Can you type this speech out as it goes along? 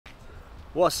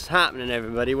What's happening,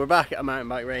 everybody? We're back at a mountain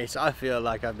bike race. I feel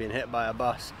like I've been hit by a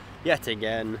bus yet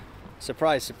again.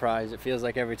 Surprise, surprise, it feels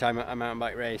like every time at a mountain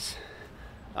bike race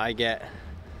I get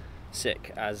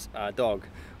sick as a dog,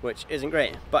 which isn't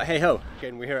great, but hey ho.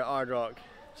 Again, we're here at Ard Rock.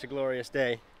 It's a glorious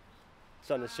day.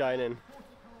 Sun is shining.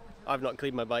 I've not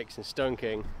cleaned my bike since Stone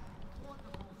King.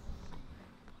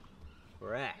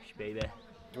 Fresh, baby.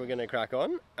 We're gonna crack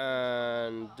on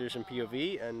and do some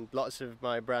POV, and lots of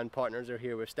my brand partners are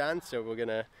here with stands, so we're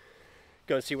gonna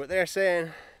go and see what they're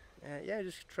saying. Yeah,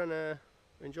 just trying to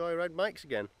enjoy riding bikes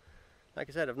again. Like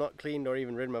I said, I've not cleaned or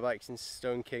even ridden my bike since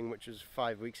Stone King, which was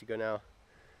 5 weeks ago now,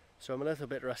 so I'm a little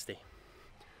bit rusty.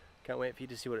 Can't wait for you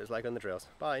to see what it's like on the trails.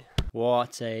 Bye.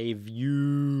 What a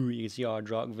view! You can see Ard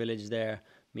Rock village there.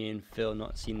 Me and Phil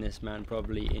not seen this man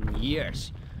probably in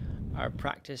years. Our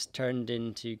practice turned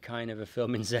into kind of a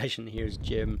filming session. Here's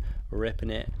Jim ripping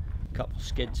it, a couple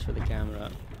skids for the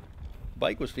camera.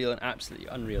 Bike was feeling absolutely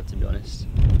unreal, to be honest.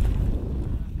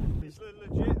 It's a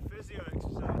legit physio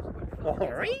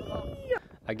exercise.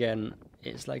 Again,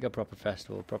 it's like a proper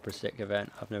festival, proper sick event.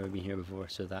 I've never been here before,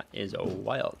 so that is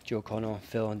wild. Joe Connell,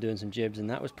 Phil, doing some jibs, and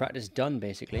that was practice done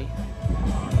basically.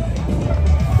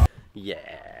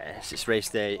 Yes, it's race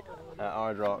day at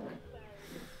Ard Rock.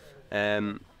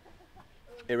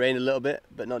 It rained a little bit,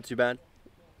 but not too bad.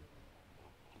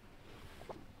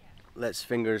 Let's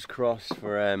fingers crossed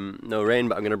for no rain,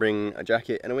 but I'm going to bring a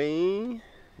jacket anyway.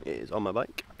 It is on my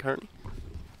bike currently.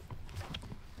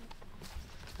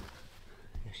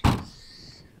 There she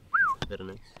is. Very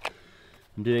nice.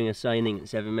 I'm doing a signing at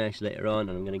 7 Mesh later on,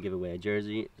 and I'm going to give away a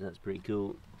jersey. That's pretty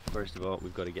cool. First of all,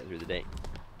 we've got to get through the day.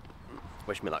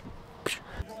 Wish me luck.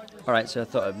 Alright, so I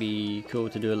thought it'd be cool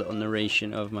to do a little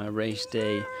narration of my race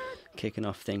day, kicking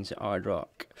off things at Ard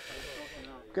Rock.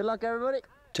 Good luck, everybody!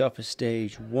 Top of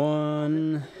stage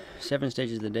 1, 7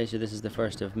 stages of the day, so this is the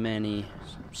first of many.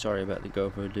 Sorry about the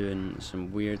GoPro doing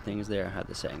some weird things there, I had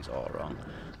the settings all wrong.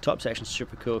 Top section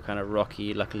super cool, kind of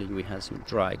rocky. Luckily we had some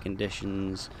dry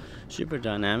conditions. Super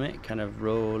dynamic, kind of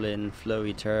rolling,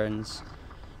 flowy turns.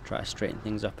 Try to straighten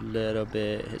things up a little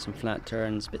bit, hit some flat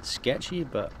turns, a bit sketchy,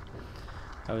 but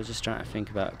I was just trying to think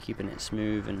about keeping it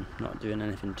smooth and not doing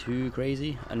anything too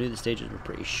crazy. I knew the stages were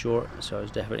pretty short, so I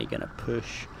was definitely going to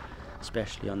push,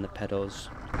 especially on the pedals.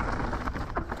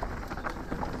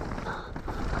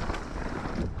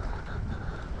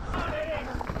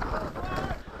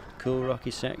 Cool rocky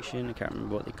section, I can't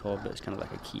remember what they call it, but it's kind of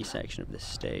like a key section of this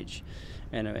stage.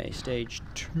 Anyway, stage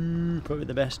 2, probably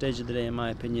the best stage of the day in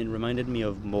my opinion, reminded me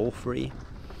of Molefree,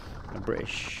 a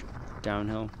British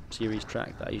downhill series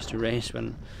track that I used to race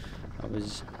when I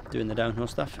was doing the downhill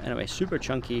stuff. Anyway, super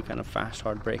chunky, kind of fast,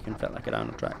 hard braking, felt like a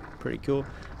downhill track, pretty cool.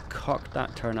 Cocked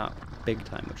that turn up big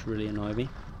time, which really annoyed me.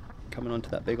 Coming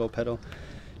onto that big old pedal,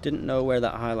 didn't know where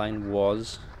that high line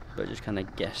was, but just kind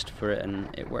of guessed for it and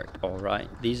it worked alright.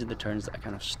 These are the turns that I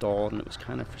kind of stalled and it was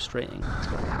kind of frustrating.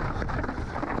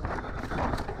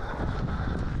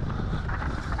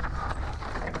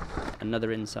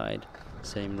 Another inside,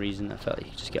 same reason, I felt like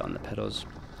you could just get on the pedals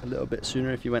a little bit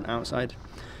sooner if you went outside.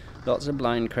 Lots of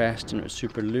blind crest and it was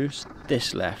super loose.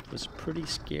 This left was pretty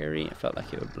scary, it felt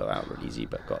like it would blow out real easy,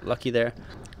 but got lucky there.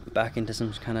 Back into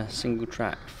some kind of single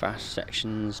track, fast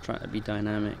sections, trying to be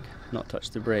dynamic, not touch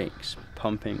the brakes,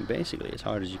 pumping basically as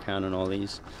hard as you can on all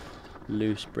these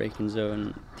loose braking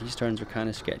zone. These turns were kind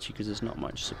of sketchy because there's not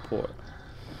much support.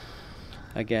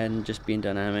 Again, just being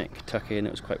dynamic, tuck in,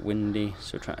 it was quite windy,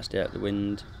 so trying to stay out of the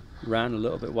wind. Ran a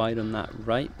little bit wide on that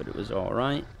right, but it was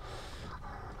alright.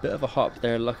 Bit of a hop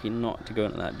there, lucky not to go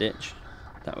into that ditch.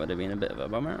 That would have been a bit of a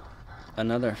bummer.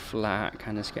 Another flat,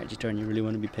 kind of sketchy turn, you really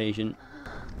want to be patient.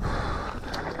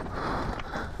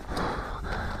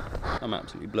 I'm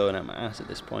absolutely blowing out my ass at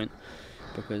this point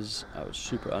because I was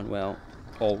super unwell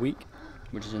all week,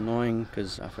 which is annoying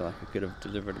because I feel like I could have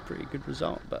delivered a pretty good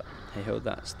result, but hey ho,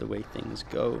 that's the way things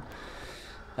go.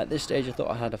 At this stage I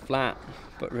thought I had a flat,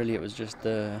 but really it was just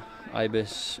the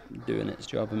Ibis doing its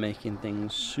job and making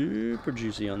things super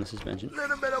juicy on the suspension.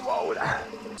 Little bit of water.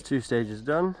 2 stages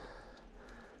done.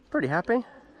 Pretty happy.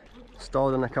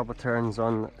 Stalled in a couple turns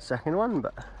on the second one,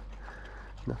 but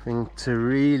nothing to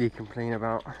really complain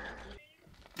about.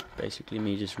 Basically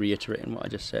me just reiterating what I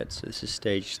just said. So this is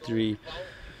stage 3.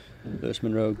 Lewis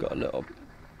Monroe got a little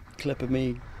clip of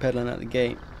me pedaling out the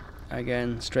gate.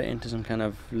 Again, straight into some kind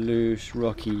of loose,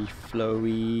 rocky,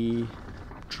 flowy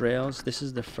trails. This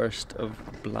is the first of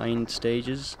blind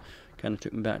stages. Kind of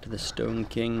took me back to the Stone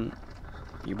King.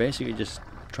 You basically just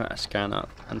try to scan up,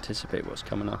 anticipate what's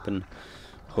coming up and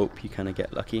hope you kind of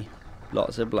get lucky.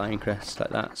 Lots of blind crests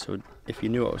like that, so if you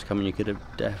knew what was coming you could have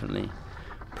definitely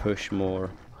pushed more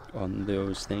on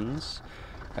those things.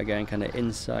 Again, kind of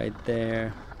inside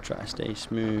there, try to stay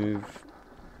smooth.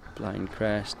 Blind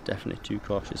crest, definitely too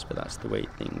cautious, but that's the way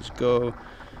things go.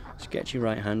 Sketchy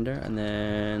right-hander, and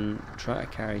then try to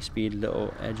carry speed,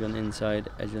 little edge on the inside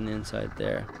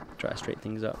there, try to straighten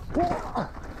things up.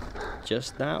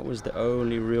 Just that was the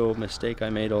only real mistake I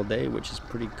made all day, which is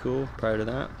pretty cool, proud of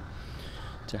that,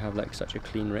 to have like such a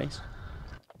clean race.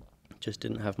 Just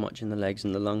didn't have much in the legs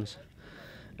and the lungs.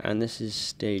 And this is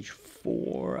stage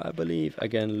 4, I believe.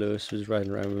 Again, Lewis was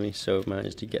riding around with me, so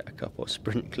managed to get a couple of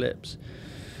sprint clips.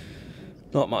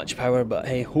 Not much power, but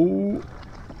hey ho!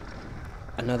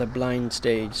 Another blind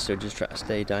stage, so just try to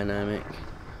stay dynamic,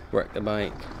 work the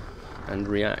bike, and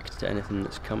react to anything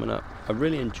that's coming up. I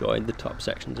really enjoyed the top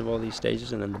sections of all these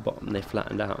stages, and then the bottom they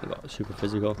flattened out and got super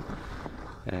physical.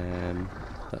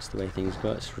 That's the way things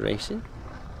go. It's racing.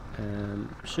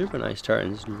 Super nice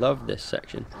turns. Love this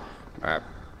section.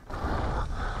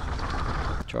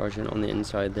 Charging on the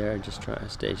inside there, just trying to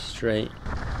stay straight.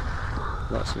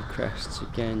 Lots of crests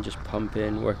again, just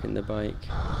pumping, working the bike.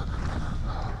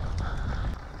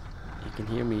 You can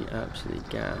hear me absolutely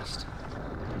gassed.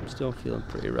 I'm still feeling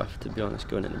pretty rough, to be honest,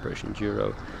 going into British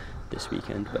Enduro this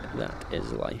weekend, but that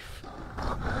is life.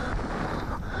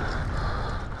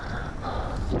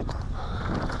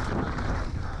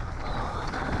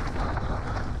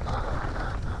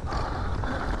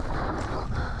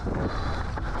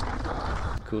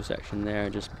 Cool section there,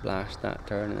 just blast that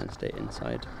turn and then stay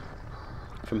inside.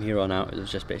 From here on out it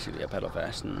was just basically a pedal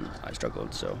fest, and I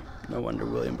struggled, so no wonder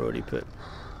William Brodie put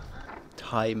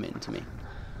time into me.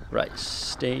 Right,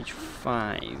 stage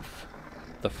 5,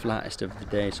 the flattest of the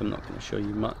day, so I'm not going to show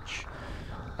you much.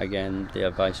 Again, the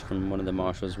advice from one of the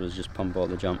marshals was just pump all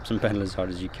the jumps and pedal as hard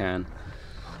as you can,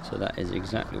 so that is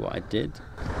exactly what I did.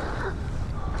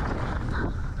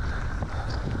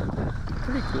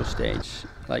 Pretty cool stage,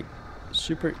 like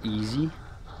super easy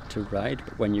to ride,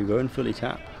 but when you're going fully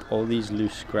tapped, all these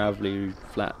loose, gravelly,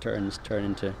 flat turns turn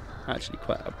into actually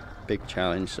quite a big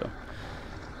challenge, so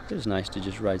it was nice to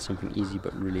just ride something easy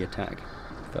but really attack.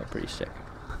 Felt pretty sick.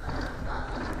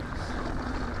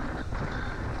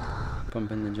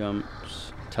 Pumping the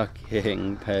jumps,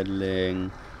 tucking,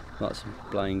 pedaling, lots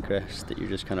of blind crests that you're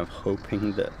just kind of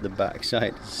hoping that the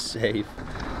backside is safe.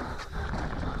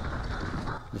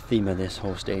 The theme of this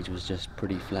whole stage was just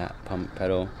pretty flat pump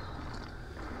pedal.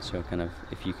 So kind of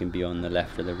if you can be on the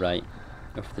left or the right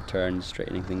of the turn,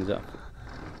 straightening things up,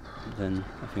 then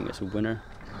I think it's a winner.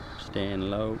 Staying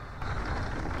low.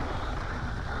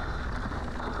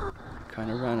 Kind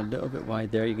of ran a little bit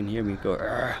wide there, you can hear me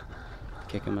go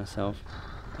kicking myself.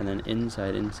 And then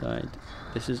inside.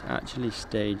 This is actually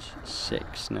stage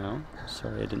 6 now,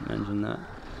 sorry I didn't mention that.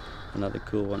 Another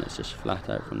cool one, it's just flat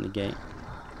out from the gate.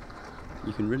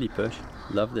 You can really push,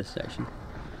 love this section.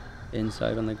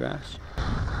 Inside on the grass.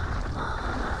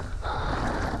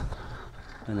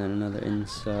 And then another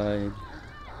inside,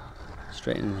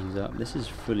 straightening things up. This is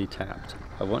fully tapped.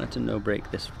 I wanted to no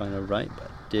brake this final right, but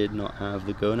did not have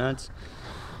the gonads.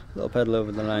 Little pedal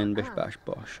over the line, bish bash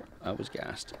bosh. I was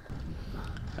gassed.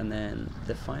 And then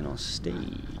the final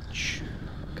stage,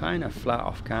 kind of flat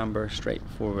off camber, straight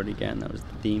forward again. That was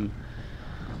the theme.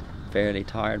 Fairly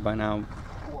tired by now.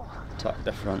 Tuck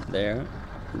the front there.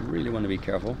 Really want to be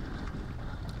careful.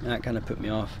 That kind of put me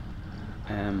off.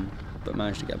 But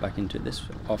managed to get back into it. This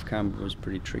off camber was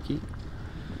pretty tricky.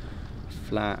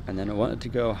 Flat, and then I wanted to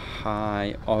go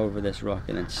high over this rock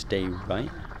and then stay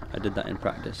right. I did that in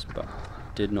practice, but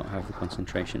did not have the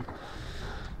concentration.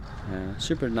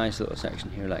 Super nice little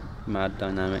section here, like mad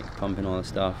dynamic, pumping all the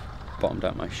stuff. Bottomed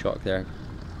out my shock there.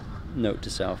 Note to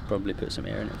self, probably put some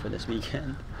air in it for this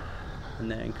weekend.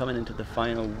 And then coming into the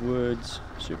final woods,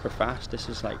 super fast. This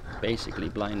is like basically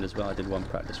blind as well. I did one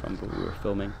practice run, but we were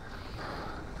filming.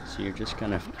 So you're just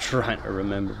kind of trying to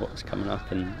remember what's coming up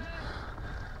and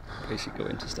basically go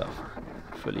into stuff.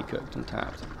 Fully cooked and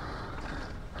tapped.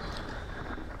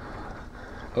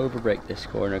 Overbrake this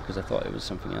corner because I thought it was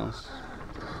something else.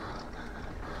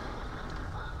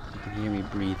 You can hear me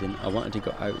breathing. I wanted to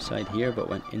go outside here but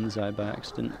went inside by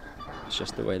accident. It's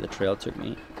just the way the trail took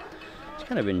me. It's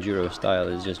kind of enduro style,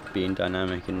 is just being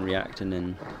dynamic and reacting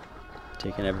and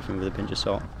taking everything with a pinch of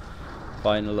salt.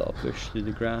 Finding a little push through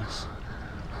the grass.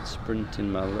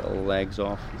 Sprinting my little legs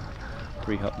off,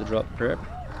 3-hop the drop grip,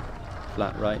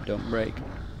 flat right, don't brake,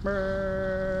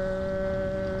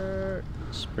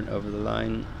 sprint over the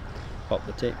line, pop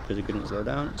the tape because I couldn't slow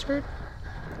down, skirt,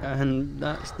 and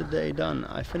that's the day done.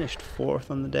 I finished 4th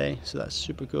on the day, so that's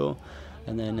super cool,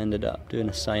 and then ended up doing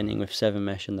a signing with 7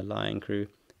 Mesh and the Lion crew.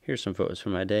 Here's some photos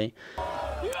from my day.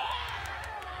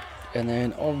 And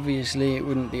then obviously it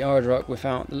wouldn't be Ard Rock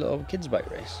without the little kids bike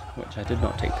race, which I did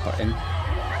not take part in.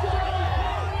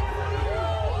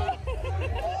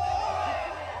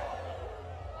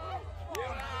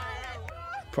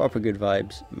 Proper good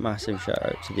vibes. Massive shout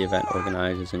out to the event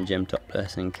organisers and Jim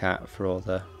Topless and Kat for all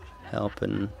the help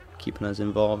and keeping us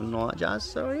involved and all that jazz.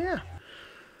 So yeah,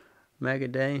 mega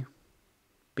day.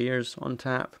 Beers on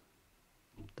tap.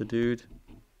 The dude,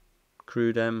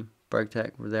 Crew Dem,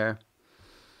 Bergtech were there.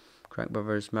 Crack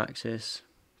Brothers, Maxis,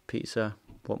 pizza.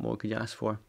 What more could you ask for?